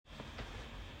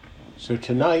So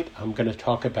tonight I'm going to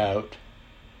talk about,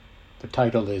 the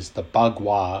title is The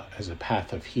Bagua as a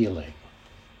Path of Healing.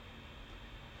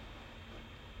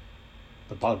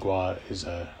 The Bagua is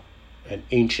an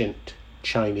ancient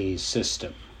Chinese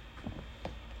system.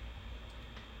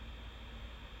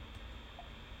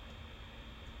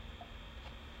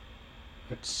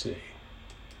 Let's see.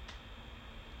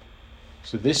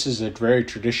 So this is a very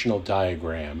traditional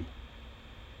diagram.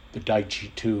 The Tai Chi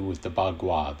Tu with the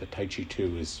Bagua. The Tai Chi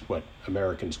Tu is what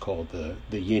Americans call the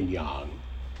yin-yang.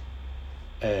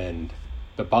 And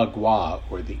the Bagua,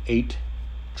 or the 8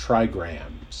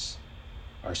 trigrams,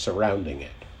 are surrounding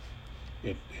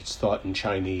it. It's thought in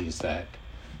Chinese that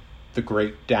the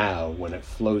great Tao, when it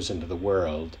flows into the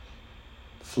world,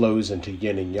 flows into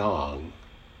yin and yang,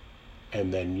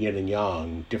 and then yin and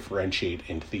yang differentiate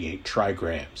into the 8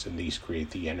 trigrams, and these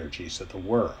create the energies of the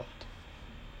world.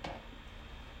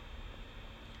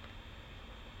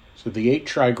 So the 8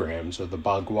 trigrams, or the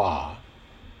Bagua,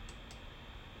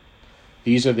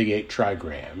 these are the 8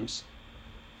 trigrams,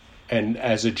 and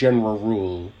as a general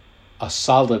rule, a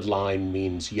solid line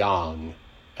means yang,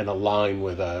 and a line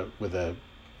with a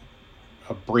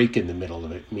break in the middle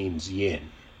of it means yin.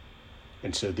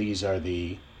 And so these are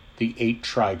the 8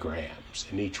 trigrams,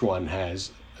 and each one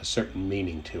has a certain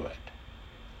meaning to it.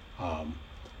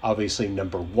 Obviously,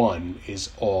 number 1 is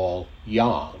all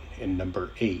yang, and number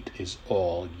 8 is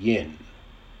all yin.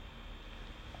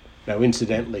 Now,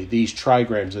 incidentally, these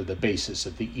trigrams are the basis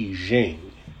of the I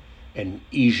Ching, and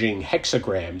I Ching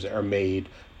hexagrams are made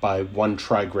by one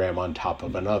trigram on top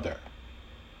of another.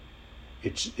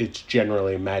 It's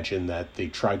generally imagined that the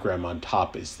trigram on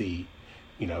top is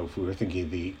if we were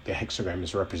thinking the hexagram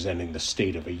is representing the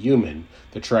state of a human,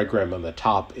 the trigram on the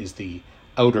top is the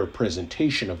outer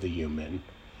presentation of the human,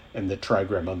 and the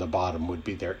trigram on the bottom would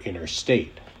be their inner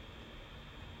state.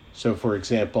 So, for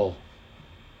example,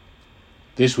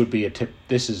 this would be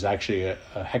this is actually a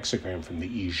hexagram from the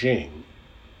I Ching.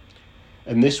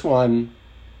 And this one,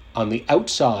 on the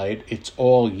outside, it's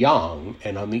all yang,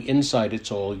 and on the inside,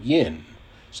 it's all yin.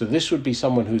 So this would be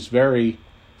someone who's very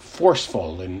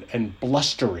forceful and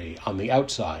blustery on the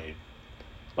outside.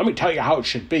 Let me tell you how it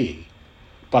should be.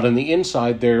 But on the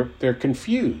inside, they're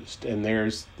confused, and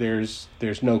there's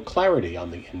no clarity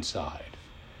on the inside.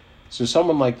 So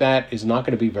someone like that is not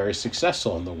going to be very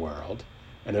successful in the world.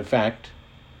 And in fact,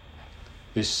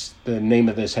 the name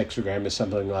of this hexagram is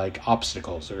something like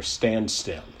obstacles or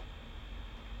standstill.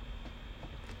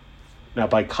 Now,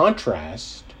 by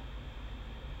contrast,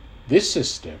 this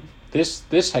system, this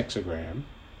hexagram,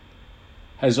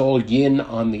 has all yin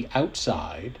on the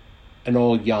outside and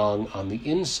all yang on the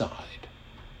inside.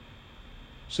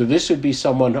 So this would be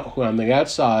someone who on the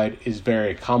outside is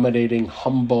very accommodating,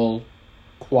 humble,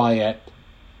 quiet,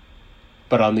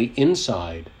 but on the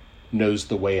inside knows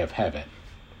the way of heaven.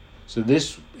 So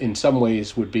this, in some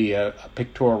ways, would be a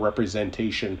pictorial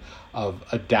representation of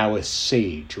a Taoist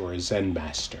sage or a Zen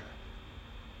master.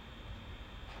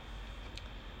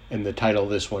 And the title of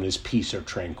this one is Peace or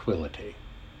Tranquility.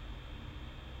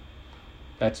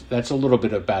 That's a little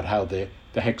bit about how the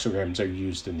hexagrams are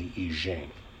used in the I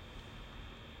Ching.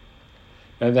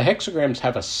 Now, the hexagrams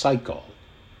have a cycle,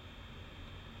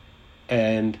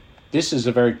 and this is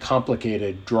a very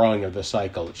complicated drawing of the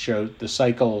cycle. It shows the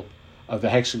cycle of the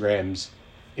hexagrams.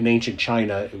 In ancient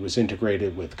China, it was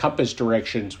integrated with compass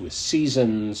directions, with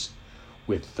seasons,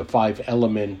 with the 5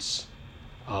 elements.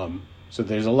 So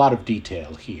there's a lot of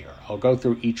detail here. I'll go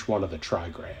through each one of the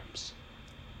trigrams.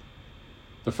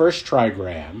 The first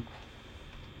trigram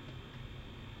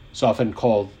is often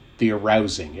called the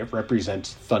arousing. It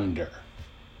represents thunder.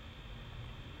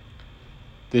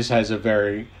 This has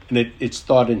it's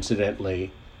thought,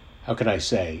 incidentally, how can I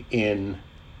say, in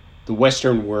the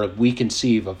Western world, we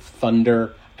conceive of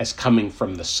thunder as coming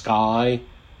from the sky.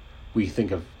 We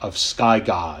think of sky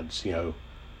gods,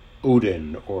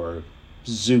 Odin or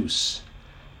Zeus,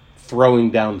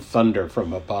 throwing down thunder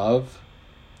from above.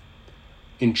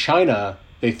 In China,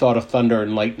 they thought of thunder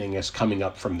and lightning as coming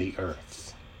up from the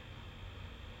earth.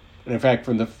 And in fact,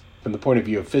 from the point of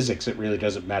view of physics, it really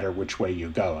doesn't matter which way you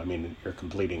go. I mean, you're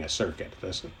completing a circuit.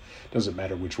 It doesn't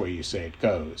matter which way you say it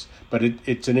goes. But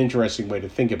it's an interesting way to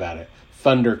think about it.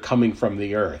 Thunder coming from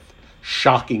the earth,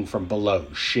 shocking from below,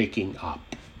 shaking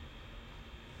up.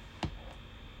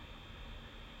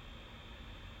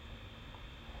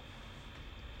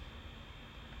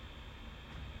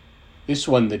 This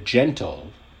one, the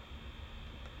gentle,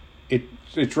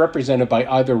 it's represented by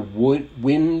either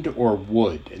wind or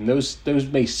wood, and those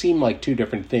may seem like two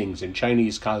different things. In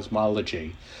Chinese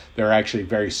cosmology, they're actually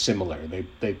very similar.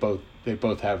 They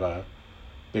both have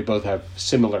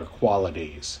similar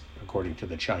qualities. according to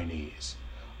the Chinese.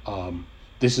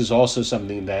 This is also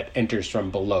something that enters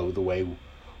from below, the way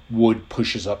wood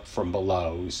pushes up from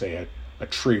below. Say a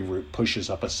tree root pushes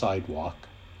up a sidewalk.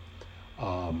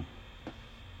 So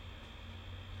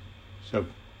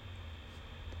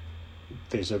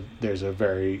there's a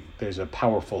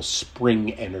powerful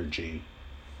spring energy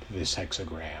to this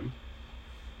hexagram.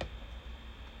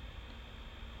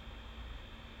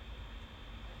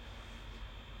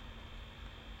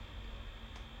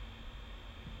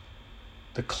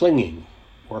 The clinging,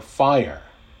 or fire,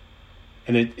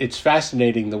 and it's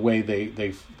fascinating the way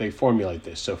they formulate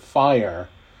this. So fire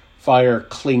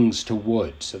clings to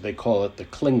wood, so they call it the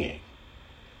clinging,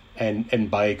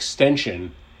 and by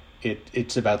extension,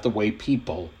 it's about the way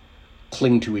people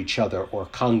cling to each other or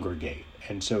congregate,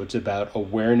 and so it's about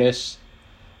awareness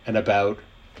and about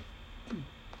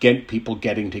people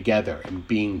getting together and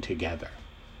being together.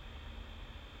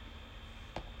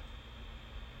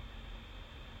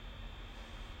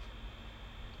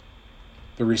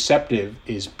 The receptive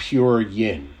is pure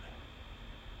yin.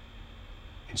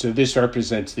 And so this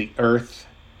represents the earth.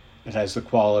 It has the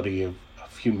quality of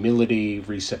humility,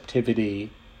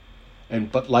 receptivity.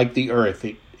 But like the earth,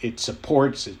 it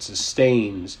supports, it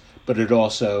sustains, but it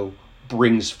also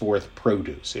brings forth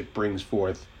produce. It brings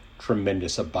forth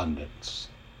tremendous abundance.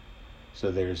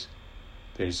 So there's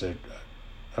a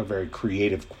very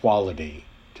creative quality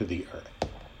to the earth.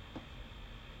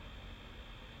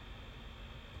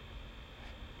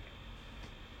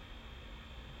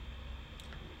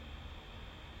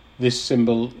 This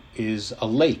symbol is a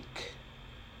lake,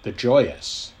 the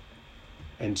joyous.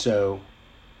 And so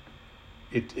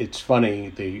it's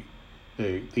funny,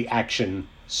 the action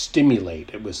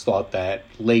stimulate. It was thought that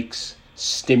lakes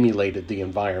stimulated the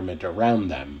environment around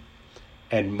them.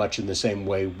 And much in the same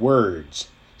way, words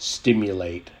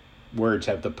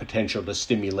have the potential to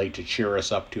stimulate, to cheer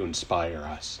us up, to inspire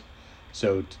us.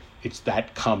 So it's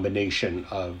that combination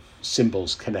of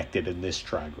symbols connected in this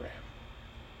trigram.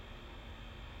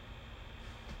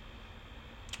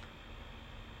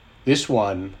 This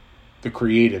one, the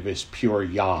creative, is pure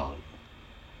yang.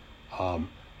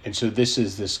 And so this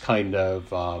is this kind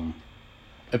of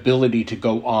ability to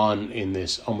go on in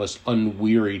this almost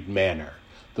unwearied manner.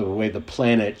 The way the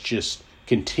planets just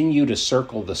continue to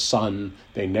circle the sun.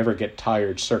 They never get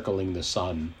tired circling the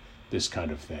sun, this kind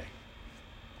of thing.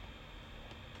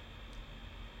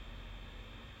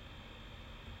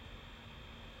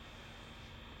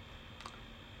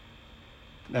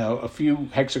 Now, a few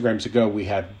hexagrams ago, we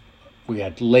had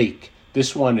lake.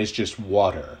 This one is just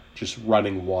water, just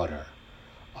running water.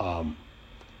 And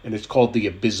it's called the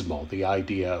abysmal, the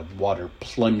idea of water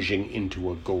plunging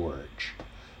into a gorge.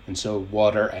 And so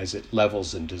water, as it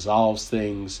levels and dissolves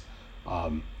things,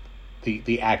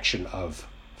 the action of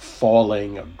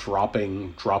falling, of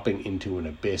dropping into an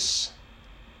abyss,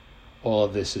 all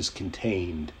of this is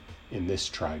contained in this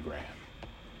trigram.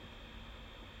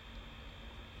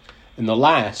 And the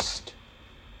last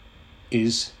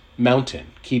is mountain,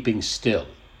 keeping still.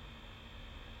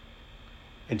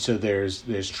 And so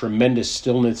there's tremendous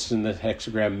stillness in the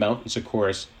hexagram. Mountains, of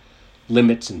course,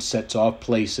 limits and sets off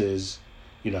places.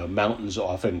 Mountains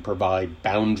often provide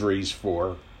boundaries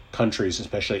for countries,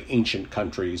 especially ancient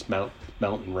countries.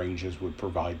 Mountain ranges would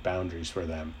provide boundaries for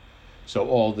them. So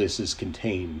all this is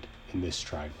contained in this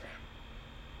trigram.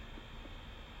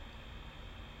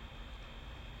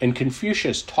 And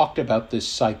Confucius talked about this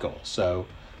cycle. So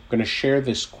I'm going to share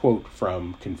this quote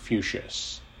from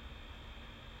Confucius.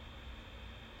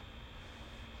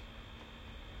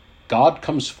 God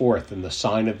comes forth in the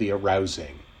sign of the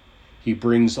arousing. He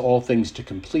brings all things to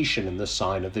completion in the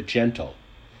sign of the gentle.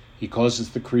 He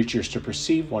causes the creatures to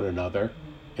perceive one another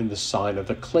in the sign of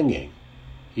the clinging.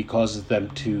 He causes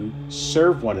them to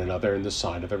serve one another in the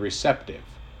sign of the receptive.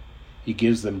 He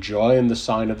gives them joy in the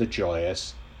sign of the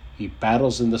joyous. He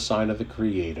battles in the sign of the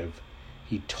creative.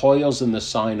 He toils in the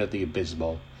sign of the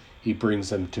abysmal. He brings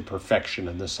them to perfection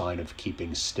in the sign of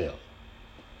keeping still.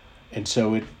 And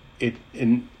so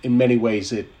in many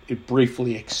ways, it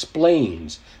briefly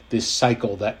explains this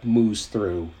cycle that moves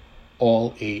through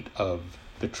all 8 of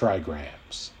the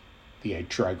trigrams. The 8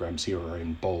 trigrams here are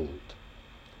in bold.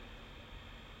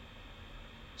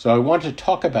 So I want to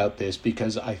talk about this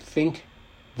because I think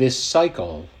this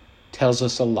cycle tells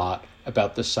us a lot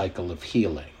about the cycle of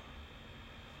healing.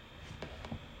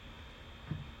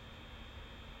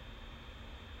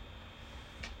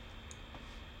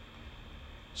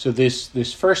 So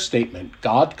this first statement,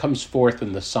 God comes forth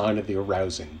in the sign of the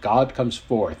arousing. God comes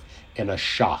forth in a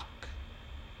shock.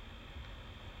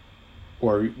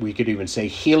 Or we could even say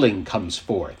healing comes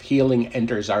forth. Healing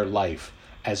enters our life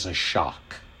as a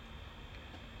shock.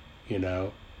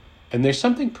 And there's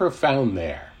something profound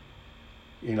there.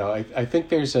 I think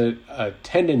there's a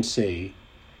tendency,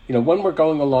 when we're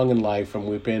going along in life and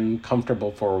we've been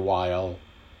comfortable for a while,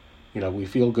 we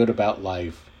feel good about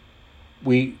life,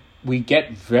 we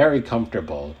get very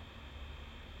comfortable.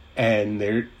 And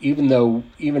even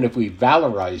if we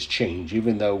valorize change,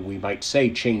 even though we might say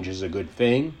change is a good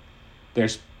thing,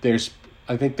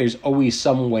 I think there's always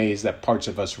some ways that parts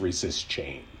of us resist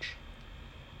change.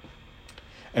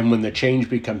 And when the change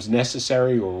becomes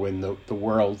necessary, or when the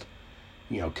world,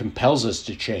 compels us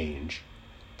to change,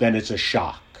 then it's a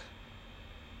shock.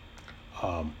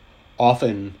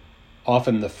 Often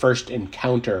the first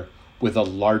encounter with a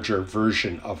larger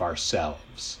version of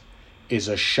ourselves is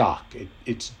a shock.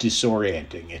 It's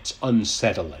disorienting. It's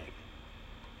unsettling.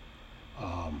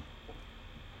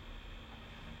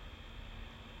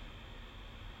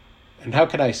 And how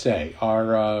can I say,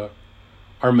 our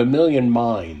mammalian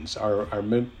minds, our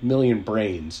mammalian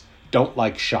brains don't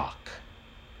like shock.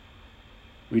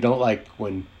 We don't like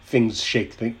when things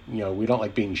shake. We don't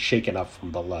like being shaken up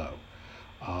from below.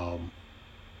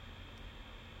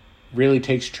 Really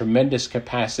takes tremendous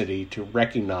capacity to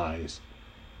recognize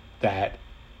that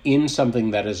in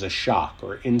something that is a shock,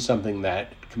 or in something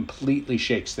that completely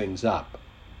shakes things up,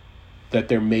 that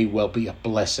there may well be a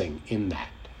blessing in that.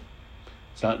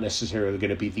 It's not necessarily going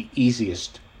to be the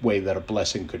easiest way that a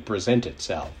blessing could present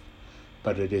itself,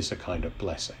 but it is a kind of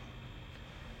blessing.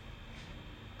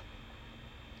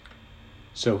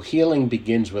 So healing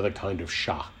begins with a kind of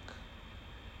shock.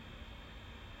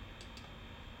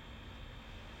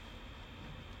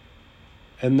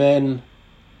 And then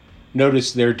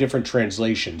notice there are different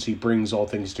translations. He brings all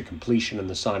things to completion in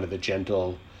the sign of the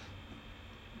gentle.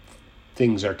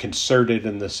 Things are concerted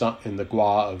in the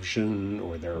gua of Jun,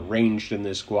 or they're arranged in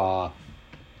this gua.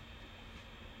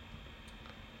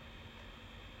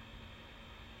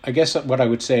 I guess what I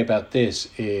would say about this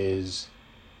is,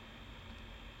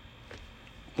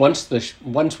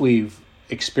 once we've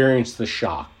experienced the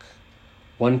shock,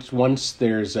 once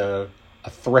there's a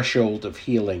threshold of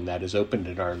healing that is opened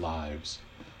in our lives,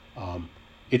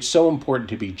 it's so important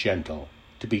to be gentle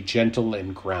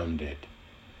and grounded,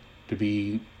 to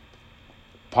be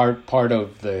part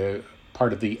of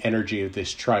the energy of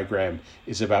this trigram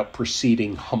is about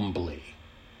proceeding humbly,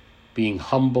 being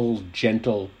humble,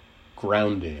 gentle,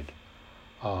 grounded.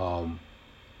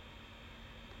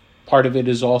 Part of it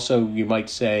is also, you might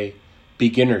say,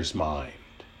 beginner's mind.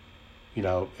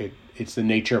 It's the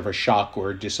nature of a shock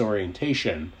or a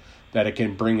disorientation that it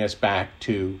can bring us back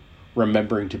to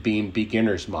remembering to be in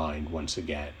beginner's mind once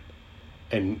again,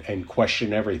 and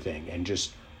question everything, and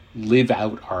just live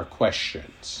out our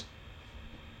questions.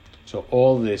 So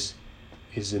all this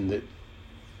is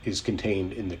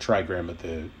contained in the trigram of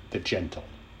the gentle.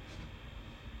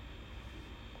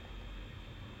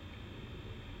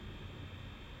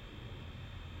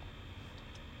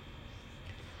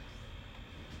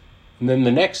 And then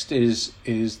the next is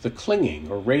the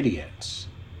clinging or radiance.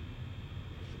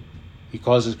 He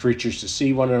causes creatures to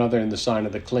see one another in the sign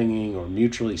of the clinging, or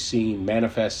mutually seen,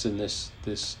 manifests in this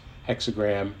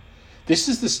hexagram. This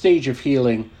is the stage of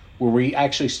healing where we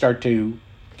actually start to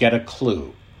get a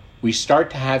clue. We start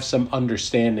to have some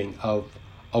understanding of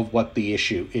what the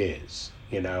issue is.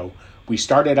 We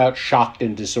started out shocked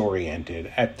and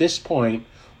disoriented. At this point,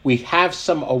 we have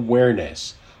some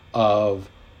awareness of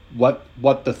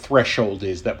what the threshold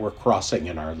is that we're crossing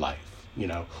in our life.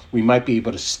 We might be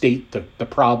able to state the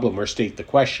problem or state the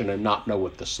question and not know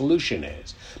what the solution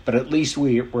is, but at least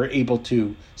we're able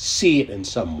to see it in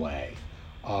some way.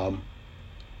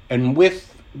 And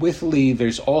with Lee,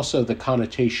 there's also the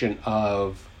connotation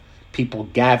of people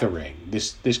gathering.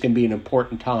 This can be an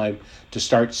important time to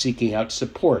start seeking out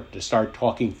support, to start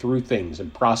talking through things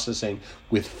and processing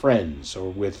with friends, or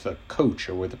with a coach,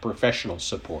 or with a professional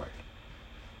support.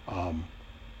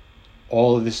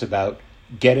 All of this about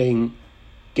getting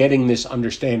this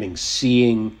understanding,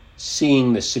 seeing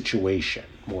the situation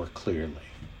more clearly.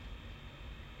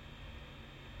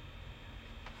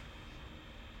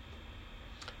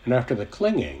 And after the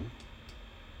clinging,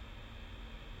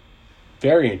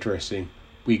 very interesting,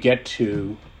 we get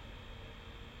to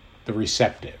the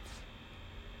receptive.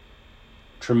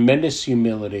 Tremendous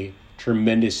humility,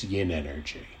 tremendous yin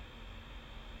energy.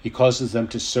 He causes them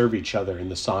to serve each other in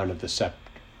the sign of the sept,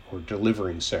 or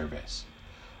delivering service.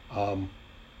 I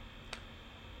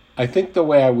think the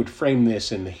way I would frame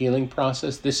this in the healing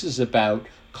process, this is about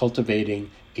cultivating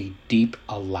a deep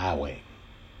allowing.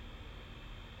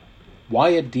 Why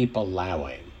a deep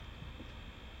allowing?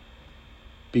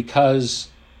 Because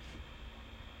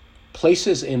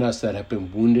places in us that have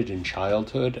been wounded in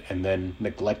childhood and then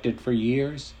neglected for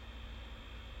years,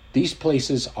 these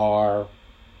places are,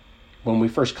 when we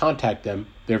first contact them,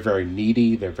 they're very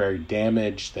needy, they're very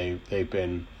damaged, they've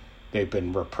been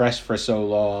repressed for so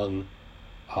long.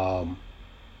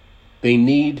 They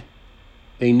need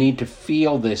to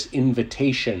feel this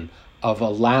invitation of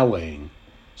allowing,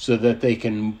 so that they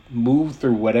can move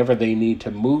through whatever they need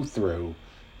to move through,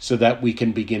 so that we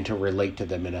can begin to relate to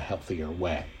them in a healthier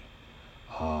way.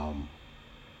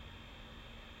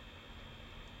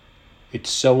 It's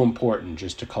so important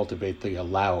just to cultivate the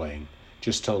allowing,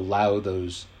 just to allow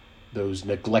those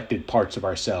neglected parts of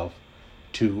ourselves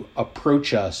to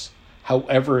approach us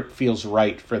however it feels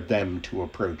right for them to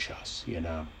approach us,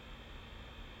 and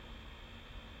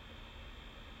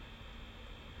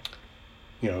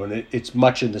it's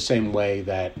much in the same way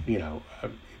that, it'd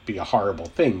be a horrible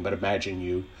thing, but imagine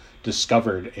you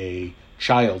discovered a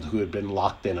child who had been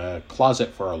locked in a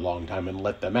closet for a long time and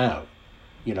let them out.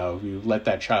 If you let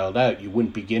that child out, you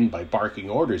wouldn't begin by barking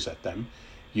orders at them.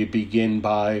 You'd begin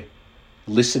by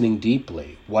listening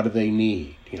deeply. What do they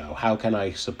need? How can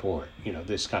I support?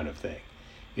 This kind of thing.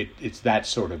 It's that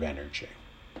sort of energy.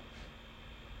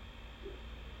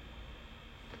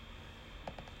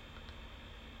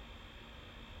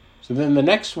 So then the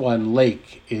next one,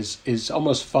 lake, is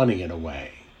almost funny in a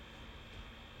way.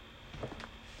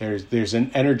 There's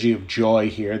an energy of joy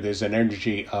here. There's an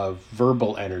energy of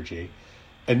verbal energy.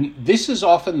 And this is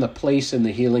often the place in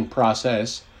the healing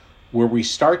process where we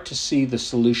start to see the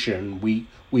solution. We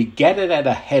get it at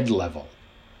a head level,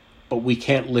 but we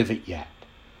can't live it yet.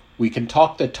 We can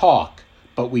talk the talk,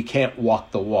 but we can't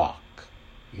walk the walk,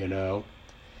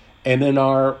 And in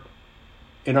our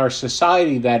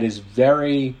society that is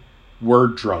very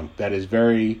word drunk, that is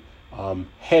very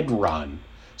head run,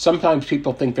 sometimes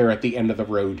people think they're at the end of the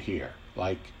road here.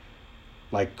 Like,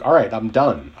 all right, I'm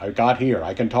done. I got here.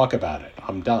 I can talk about it.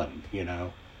 I'm done,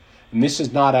 And this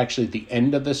is not actually the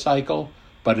end of the cycle,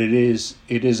 but it is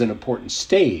an important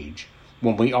stage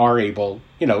when we are able,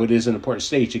 it is an important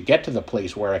stage to get to the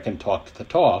place where I can talk the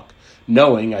talk,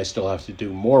 knowing I still have to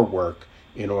do more work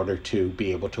in order to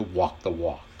be able to walk the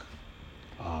walk.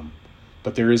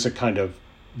 But there is a kind of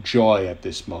joy at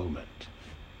this moment.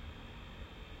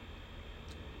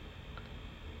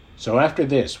 So after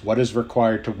this, what is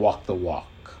required to walk the walk?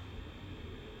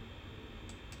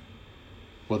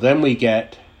 Well, then we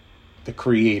get the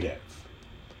creative.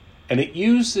 And it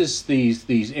uses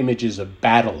these images of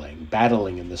battling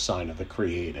in the sign of the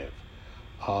creative.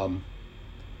 The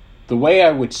way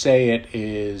I would say it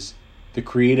is the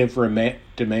creative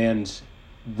demands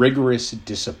rigorous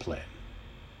discipline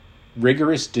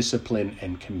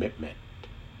and commitment.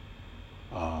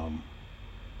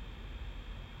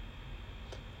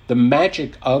 The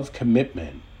magic of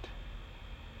commitment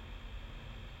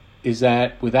is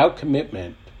that without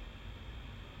commitment,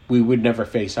 we would never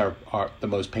face the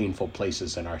most painful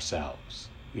places in ourselves,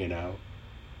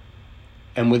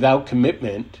 And without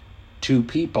commitment, two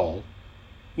people,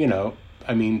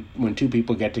 when two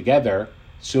people get together,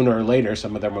 sooner or later,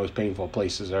 some of their most painful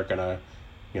places are going to,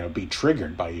 be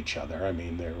triggered by each other.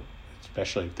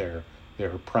 Especially if there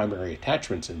are primary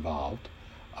attachments involved.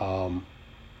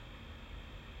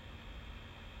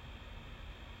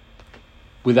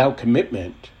 Without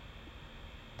commitment,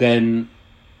 then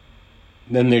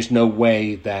there's no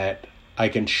way that I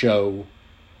can show,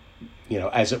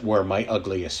 as it were, my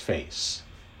ugliest face,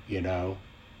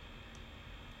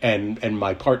 and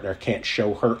my partner can't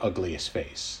show her ugliest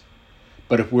face.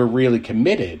 But if we're really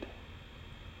committed,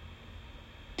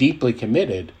 deeply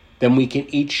committed, then we can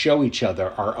each show each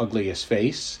other our ugliest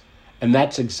face, and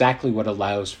that's exactly what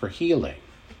allows for healing.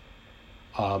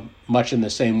 Much in the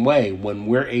same way, when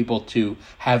we're able to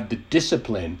have the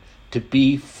discipline to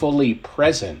be fully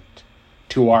present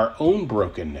to our own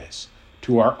brokenness,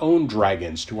 to our own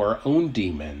dragons, to our own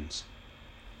demons,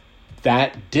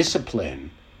 that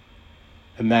discipline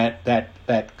and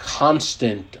that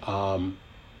constant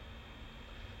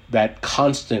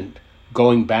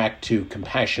going back to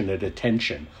compassionate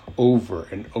attention over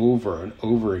and over and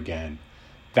over again,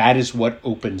 that is what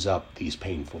opens up these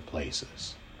painful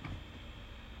places.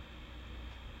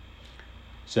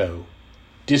 So,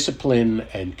 discipline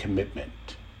and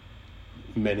commitment,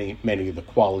 many of the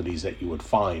qualities that you would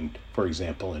find, for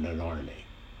example, in an army.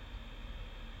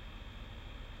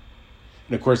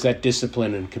 And of course, that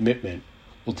discipline and commitment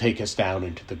will take us down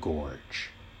into the gorge,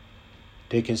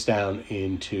 take us down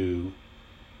into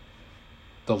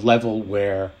the level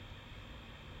where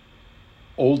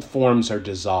old forms are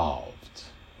dissolved,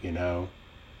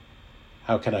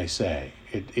 How can I say?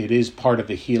 It is part of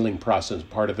the healing process,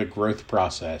 part of the growth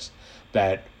process,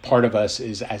 that part of us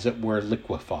is, as it were,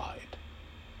 liquefied.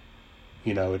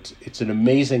 It's an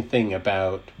amazing thing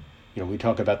about We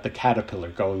talk about the caterpillar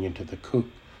going into the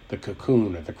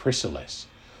cocoon or the chrysalis.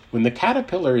 When the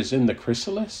caterpillar is in the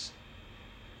chrysalis,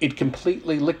 it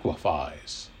completely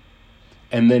liquefies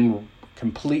and then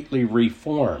completely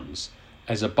reforms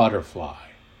as a butterfly,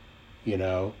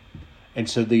 And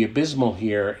so the abysmal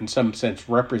here, in some sense,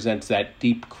 represents that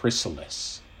deep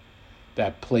chrysalis,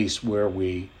 that place where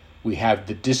we have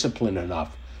the discipline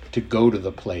enough to go to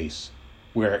the place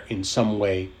where in some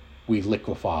way we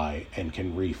liquefy and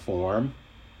can reform.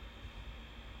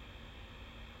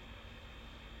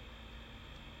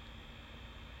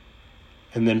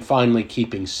 And then finally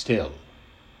keeping still.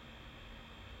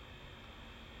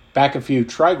 Back a few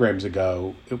trigrams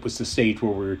ago, it was the stage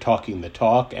where we were talking the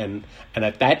talk, and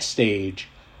at that stage,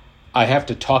 I have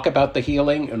to talk about the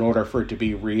healing in order for it to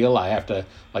be real. I have to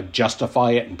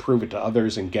justify it and prove it to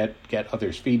others and get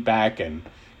others' feedback and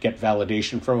get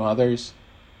validation from others.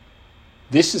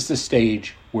 This is the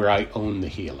stage where I own the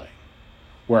healing,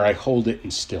 where I hold it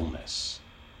in stillness,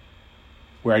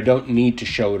 where I don't need to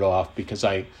show it off because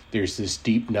there's this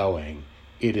deep knowing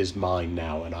it is mine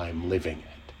now and I'm living it.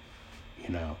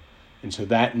 And so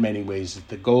that in many ways is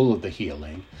the goal of the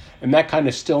healing. And that kind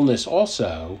of stillness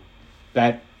also,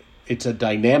 that it's a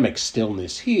dynamic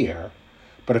stillness here,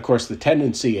 but of course the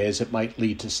tendency is it might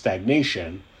lead to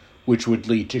stagnation, which would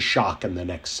lead to shock in the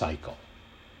next cycle.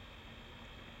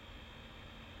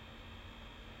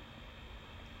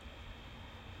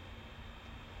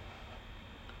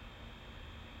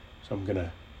 So I'm going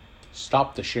to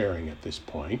stop the sharing at this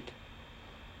point,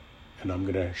 and I'm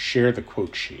going to share the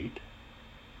quote sheet.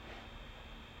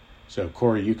 So,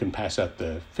 Corey, you can pass out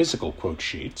the physical quote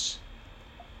sheets.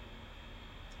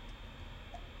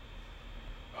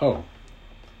 Oh,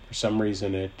 for some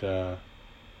reason it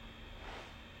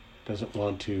doesn't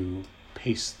want to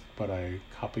paste what I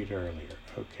copied earlier.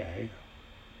 Okay.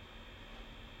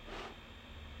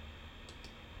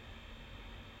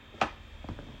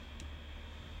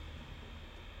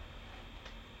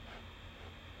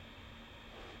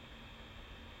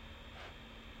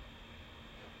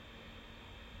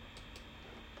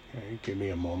 Okay, give me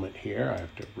a moment here. I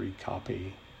have to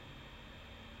recopy.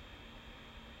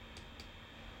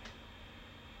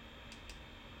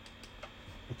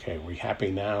 Okay, we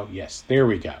happy now? Yes, there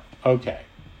we go. Okay,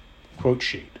 quote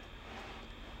sheet.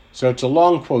 So it's a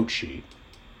long quote sheet.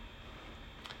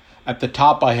 At the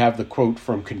top, I have the quote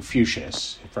from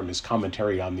Confucius, from his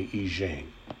commentary on the I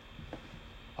Ching.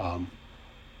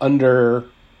 Under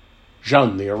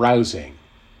Zhen, the arousing.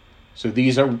 So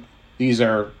these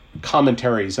are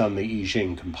commentaries on the I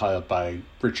Ching compiled by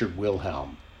Richard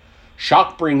Wilhelm.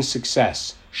 Shock brings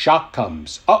success. Shock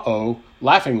comes. Uh-oh.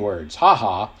 Laughing words.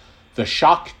 Ha-ha. The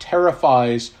shock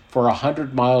terrifies for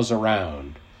 100 miles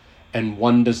around, and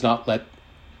one does not let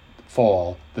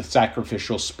fall the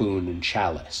sacrificial spoon and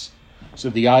chalice. So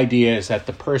the idea is that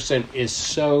the person is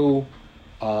so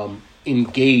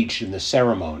engaged in the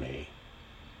ceremony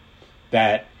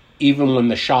that even when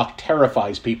the shock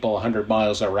terrifies people 100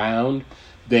 miles around,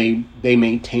 they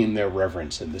maintain their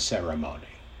reverence in the ceremony,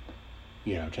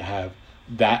 to have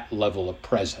that level of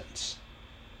presence.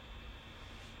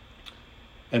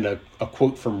 And a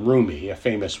quote from Rumi, a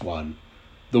famous one,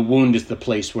 the wound is the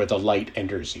place where the light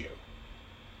enters you.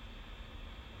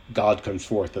 God comes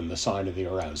forth in the sign of the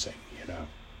arousing,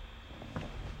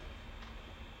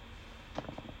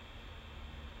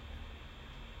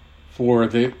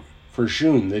 For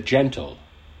Jun, the gentle,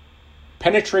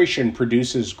 penetration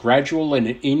produces gradual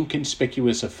and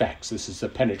inconspicuous effects. This is the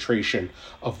penetration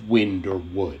of wind or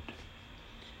wood.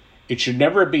 It should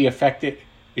be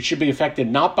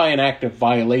affected not by an act of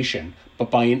violation,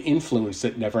 but by an influence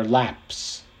that never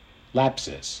lapses.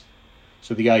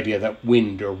 So the idea that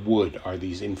wind or wood are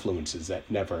these influences that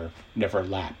never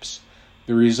lapse.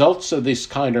 The results of this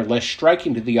kind are less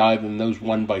striking to the eye than those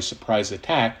won by surprise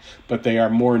attack, but they are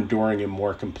more enduring and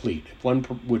more complete. If one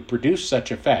would produce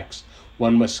such effects,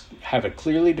 one must have a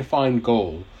clearly defined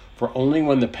goal, for only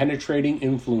when the penetrating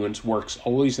influence works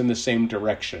always in the same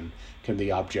direction can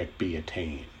the object be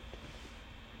attained.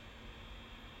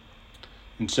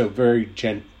 And so very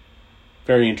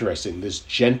interesting, this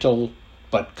gentle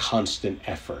but constant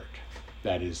effort.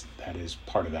 That is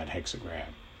part of that hexagram.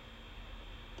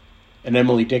 And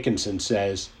Emily Dickinson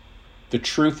says, the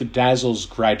truth dazzles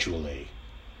gradually,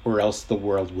 or else the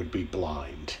world would be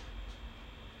blind.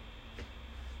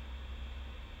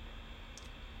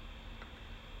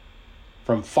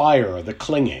 From fire or the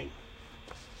clinging,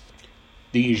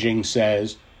 the I Ching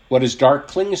says, what is dark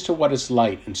clings to what is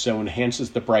light, and so enhances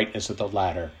the brightness of the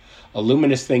latter. A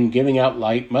luminous thing giving out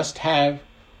light must have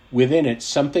within it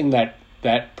something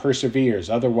that perseveres.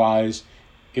 Otherwise,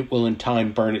 it will in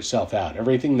time burn itself out.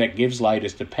 Everything that gives light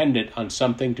is dependent on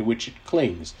something to which it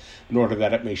clings in order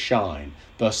that it may shine.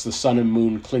 Thus the sun and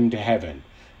moon cling to heaven,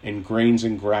 and grains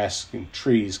and grass and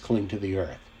trees cling to the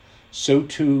earth. So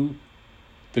too,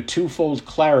 the twofold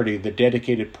clarity of the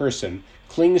dedicated person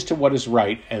clings to what is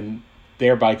right and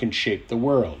thereby can shape the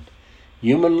world.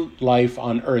 Human life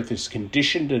on earth is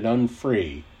conditioned and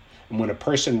unfree, and when a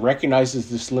person recognizes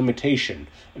this limitation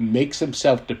and makes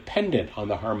himself dependent on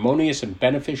the harmonious and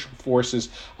beneficial forces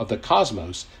of the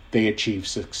cosmos, they achieve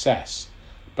success.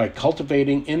 By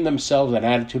cultivating in themselves an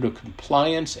attitude of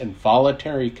compliance and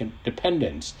voluntary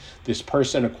dependence, this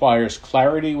person acquires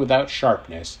clarity without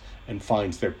sharpness and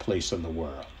finds their place in the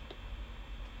world.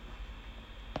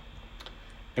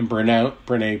 And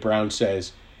Brené Brown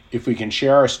says, if we can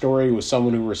share our story with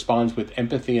someone who responds with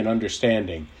empathy and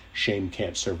understanding, shame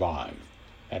can't survive.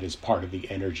 That is part of the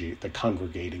energy, the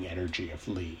congregating energy of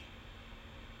Lee.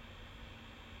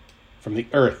 From the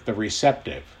earth, the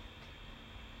receptive.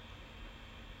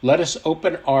 Let us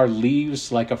open our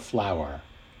leaves like a flower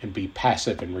and be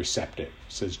passive and receptive,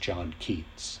 says John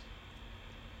Keats.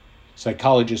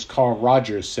 Psychologist Carl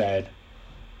Rogers said,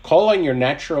 call on your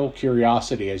natural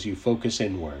curiosity as you focus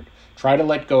inward. Try to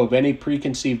let go of any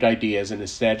preconceived ideas and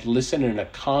instead listen in a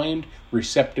kind,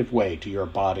 receptive way to your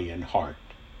body and heart.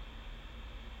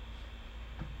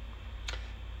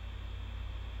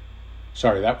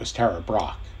 That was Tara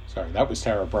Brach.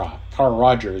 Carl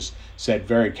Rogers said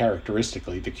very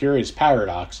characteristically, the curious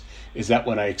paradox is that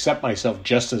when I accept myself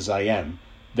just as I am,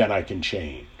 then I can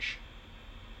change.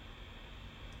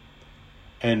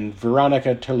 And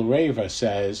Veronica Tulueva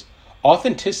says,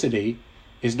 authenticity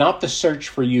is not the search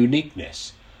for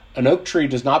uniqueness. An oak tree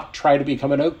does not try to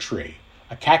become an oak tree.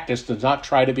 A cactus does not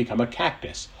try to become a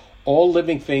cactus. All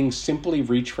living things simply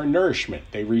reach for nourishment.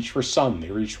 They reach for sun. They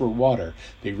reach for water.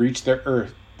 They reach their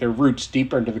roots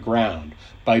deeper into the ground.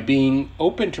 By being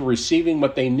open to receiving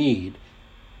what they need,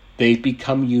 they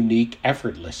become unique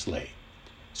effortlessly.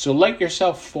 So let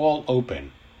yourself fall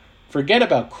open. Forget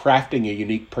about crafting a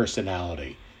unique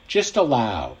personality. Just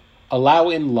allow. Allow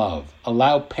in love.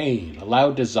 Allow pain.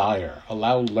 Allow desire.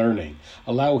 Allow learning.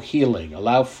 Allow healing.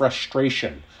 Allow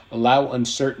frustration. Allow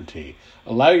uncertainty.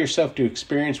 Allow yourself to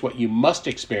experience what you must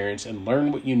experience and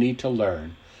learn what you need to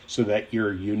learn so that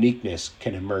your uniqueness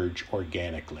can emerge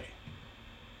organically.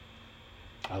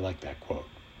 I like that quote.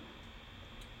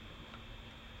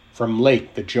 From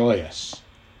Lake, the Joyous.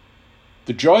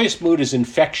 The joyous mood is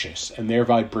infectious and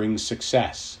thereby brings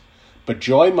success. But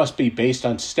joy must be based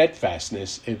on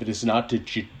steadfastness if it is not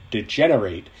to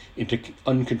degenerate into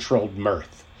uncontrolled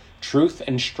mirth. Truth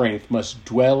and strength must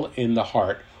dwell in the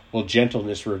heart while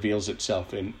gentleness reveals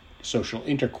itself in social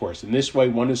intercourse. In this way,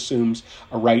 one assumes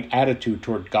a right attitude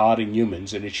toward God and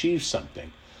humans and achieves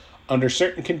something. Under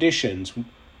certain conditions,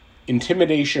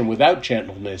 intimidation without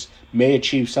gentleness may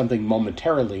achieve something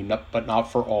momentarily, but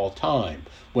not for all time.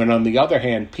 When, on the other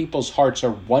hand, people's hearts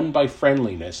are won by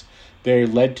friendliness, they are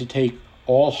led to take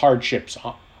all hardships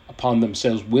upon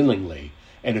themselves willingly,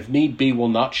 and if need be, will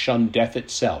not shun death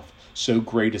itself. So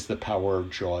great is the power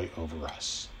of joy over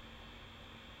us.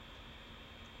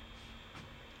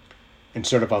 And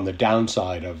sort of on the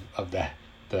downside of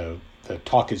the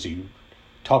talk as you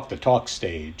talk the talk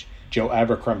stage, Joe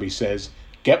Abercrombie says,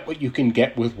 get what you can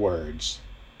get with words,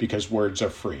 because words are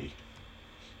free.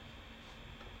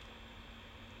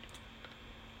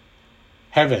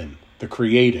 Heaven, the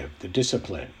creative, the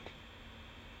disciplined.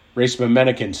 Race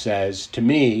Menikin says, to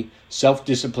me,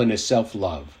 self-discipline is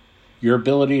self-love. Your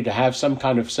ability to have some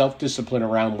kind of self-discipline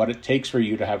around what it takes for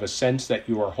you to have a sense that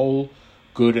you are whole,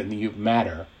 good, and that you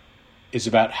matter is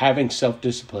about having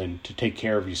self-discipline to take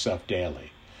care of yourself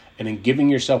daily. And in giving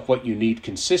yourself what you need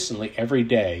consistently every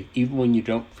day, even when you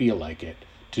don't feel like it,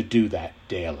 to do that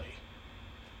daily.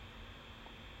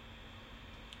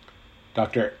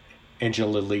 Dr.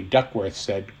 Angela Lee Duckworth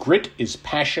said, grit is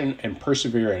passion and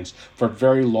perseverance for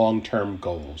very long-term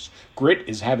goals. Grit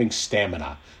is having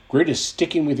stamina. Grit is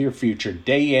sticking with your future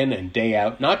day in and day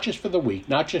out, not just for the week,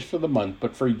 not just for the month,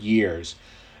 but for years,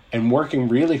 and working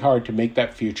really hard to make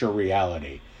that future a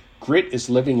reality. Grit is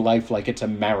living life like it's a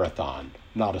marathon,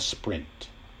 not a sprint.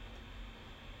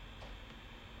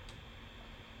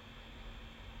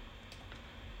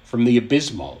 From the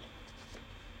Abysmal,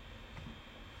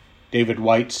 David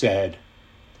White said,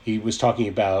 he was talking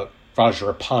about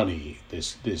Vajrapani,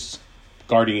 this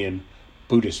guardian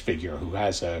Buddhist figure who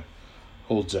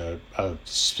holds a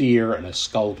sphere and a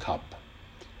skull cup.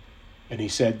 And he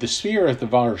said, the sphere of the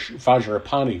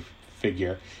Vajrapani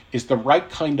figure is the right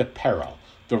kind of peril,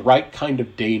 the right kind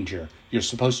of danger you're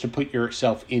supposed to put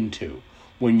yourself into.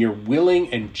 when you're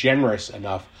willing and generous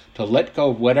enough to let go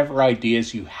of whatever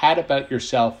ideas you had about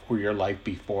yourself or your life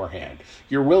beforehand.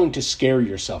 You're willing to scare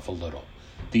yourself a little.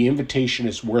 The invitation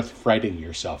is worth frightening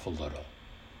yourself a little.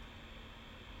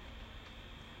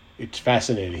 It's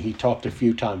fascinating. He talked a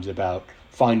few times about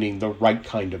finding the right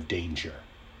kind of danger.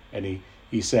 And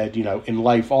he said, in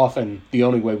life often the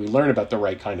only way we learn about the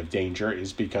right kind of danger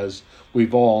is because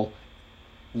we've all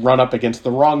run up against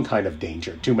the wrong kind of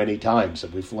danger too many times,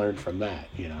 and we've learned from that,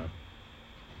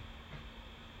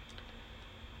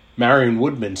 Marion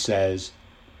Woodman says,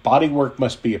 body work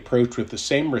must be approached with the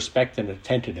same respect and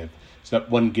attentiveness that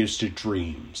one gives to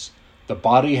dreams. The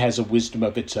body has a wisdom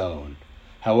of its own.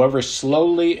 However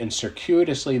slowly and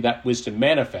circuitously that wisdom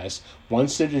manifests,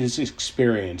 once it is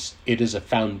experienced, it is a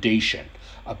foundation,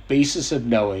 a basis of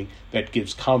knowing that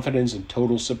gives confidence and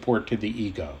total support to the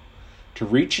ego. To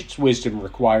reach its wisdom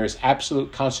requires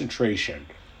absolute concentration,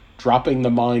 dropping the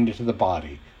mind into the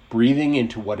body, breathing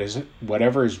into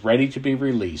whatever is ready to be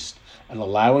released, and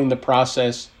allowing the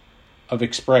process of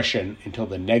expression until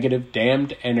the negative,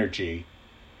 damned energy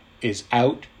is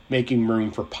out, making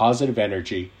room for positive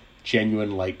energy,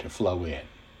 genuine light to flow in.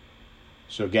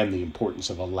 So again, the importance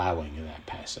of allowing in that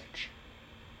passage.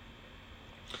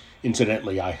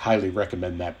 Incidentally, I highly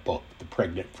recommend that book, The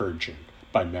Pregnant Virgin,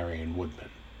 by Marion Woodman.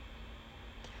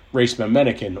 Race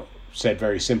Memmenican said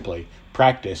very simply,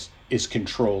 practice is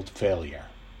controlled failure.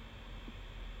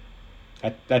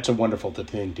 That's a wonderful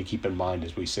thing to keep in mind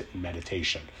as we sit in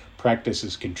meditation. Practice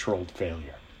is controlled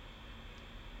failure.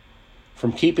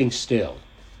 From keeping still,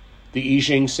 the I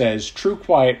Ching says, true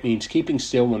quiet means keeping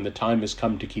still when the time has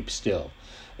come to keep still,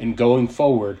 and going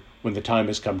forward when the time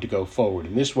has come to go forward.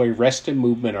 In this way, rest and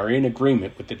movement are in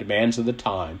agreement with the demands of the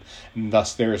time, and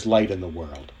thus there is light in the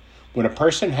world. When a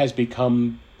person has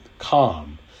become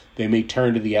calm, they may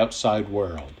turn to the outside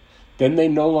world. Then they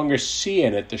no longer see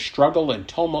in it the struggle and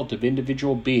tumult of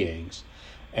individual beings,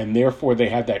 and therefore they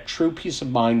have that true peace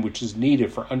of mind which is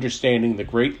needed for understanding the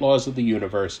great laws of the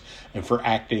universe and for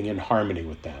acting in harmony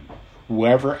with them.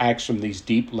 Whoever acts from these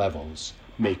deep levels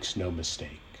makes no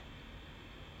mistake.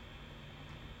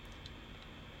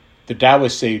 The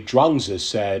Taoist sage Zhuangzi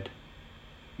said,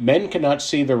 men cannot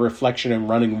see their reflection in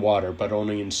running water, but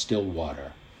only in still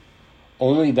water.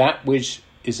 Only that which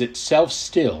is itself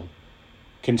still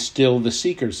can still the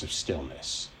seekers of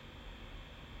stillness.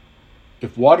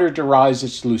 If water derives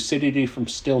its lucidity from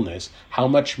stillness, how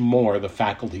much more the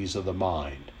faculties of the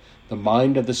mind? The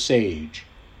mind of the sage,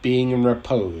 being in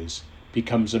repose,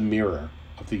 becomes a mirror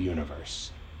of the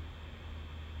universe.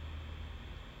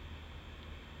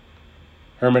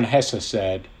 Hermann Hesse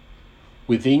said,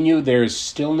 within you there is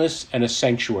stillness and a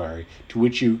sanctuary to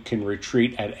which you can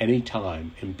retreat at any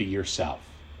time and be yourself.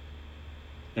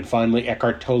 And finally,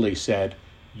 Eckhart Tolle said,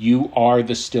 you are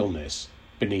the stillness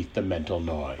beneath the mental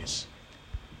noise.